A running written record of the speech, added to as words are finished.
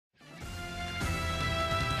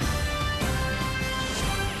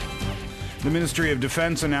The Ministry of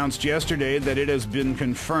Defense announced yesterday that it has been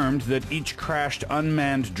confirmed that each crashed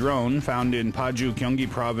unmanned drone found in Paju, Gyeonggi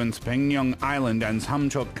Province, Baengnyeong Island and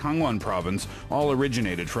Samcheok, Gangwon Province all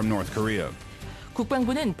originated from North Korea.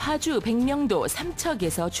 국방부는 파주, 백령도,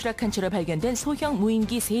 삼척에서 추락한 채로 발견된 소형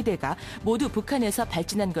무인기 3대가 모두 북한에서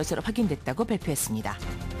발진한 것으로 확인됐다고 발표했습니다.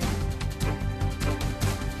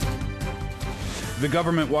 The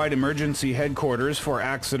government-wide emergency headquarters for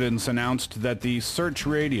accidents announced that the search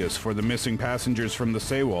radius for the missing passengers from the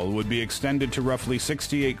Sewol would be extended to roughly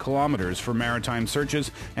 68 kilometers for maritime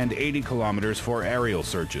searches and 80 kilometers for aerial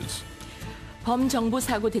searches.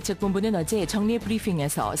 범정부사고대책본부는 어제 정례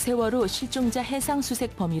브리핑에서 세월호 실종자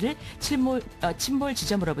해상수색 범위를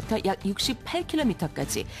침몰지점으로부터 약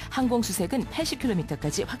 68km까지, 항공수색은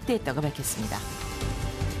 80km까지 확대했다고 밝혔습니다.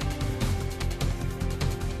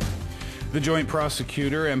 The joint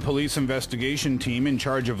prosecutor and police investigation team in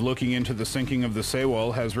charge of looking into the sinking of the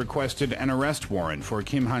Sewol has requested an arrest warrant for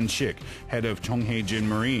Kim Han-sik, head of Chonghaejin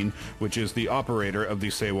Marine, which is the operator of the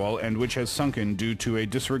Sewol and which has sunken due to a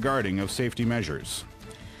disregarding of safety measures.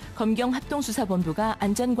 검경합동수사본부가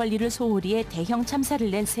안전관리를 소홀히 해 대형 참사를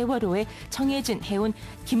낸 세월호의 청해진 해운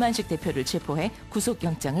김한식 대표를 체포해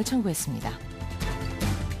구속영장을 청구했습니다.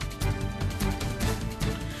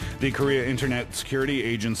 The Korea Internet Security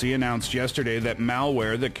Agency announced yesterday that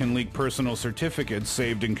malware that can leak personal certificates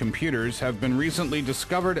saved in computers have been recently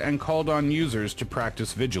discovered and called on users to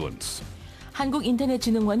practice vigilance.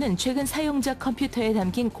 한국인터넷진흥원은 최근 사용자 컴퓨터에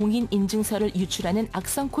담긴 공인인증서를 유출하는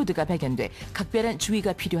악성 코드가 발견돼 각별한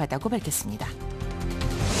주의가 필요하다고 밝혔습니다.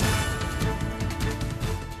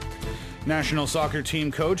 National soccer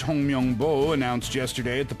team coach Hong Myung-bo announced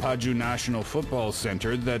yesterday at the Paju National Football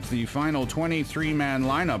Center that the final 23-man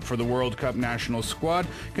lineup for the World Cup national squad,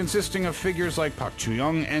 consisting of figures like Park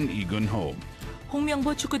Chu-young and Lee Gun-ho.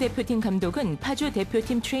 홍명보 축구대표팀 감독은 파주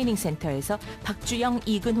대표팀 트레이닝 센터에서 박주영,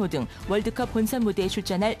 이근호 등 월드컵 본선 무대에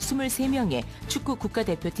출전할 23명의 축구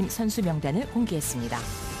국가대표팀 선수 명단을 공개했습니다.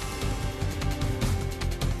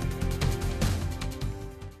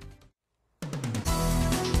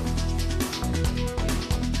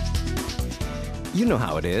 You know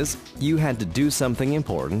how it is. You had to do something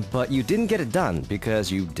important, but you didn't get it done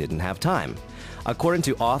because you didn't have time. According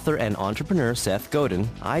to author and entrepreneur Seth Godin,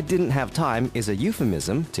 I didn't have time is a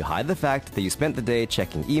euphemism to hide the fact that you spent the day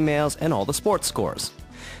checking emails and all the sports scores.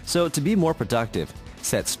 So to be more productive,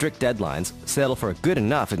 set strict deadlines, settle for good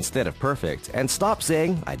enough instead of perfect, and stop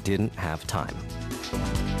saying I didn't have time.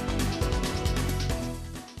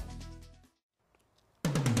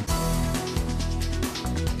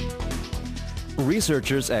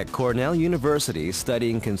 Researchers at Cornell University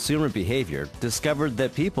studying consumer behavior discovered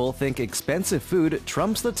that people think expensive food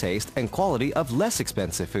trumps the taste and quality of less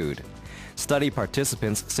expensive food. Study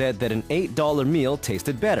participants said that an $8 meal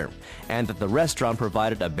tasted better, and that the restaurant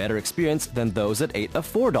provided a better experience than those that ate a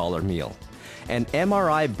 $4 meal. An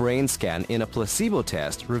MRI brain scan in a placebo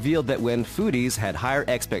test revealed that when foodies had higher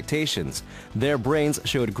expectations, their brains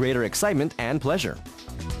showed greater excitement and pleasure.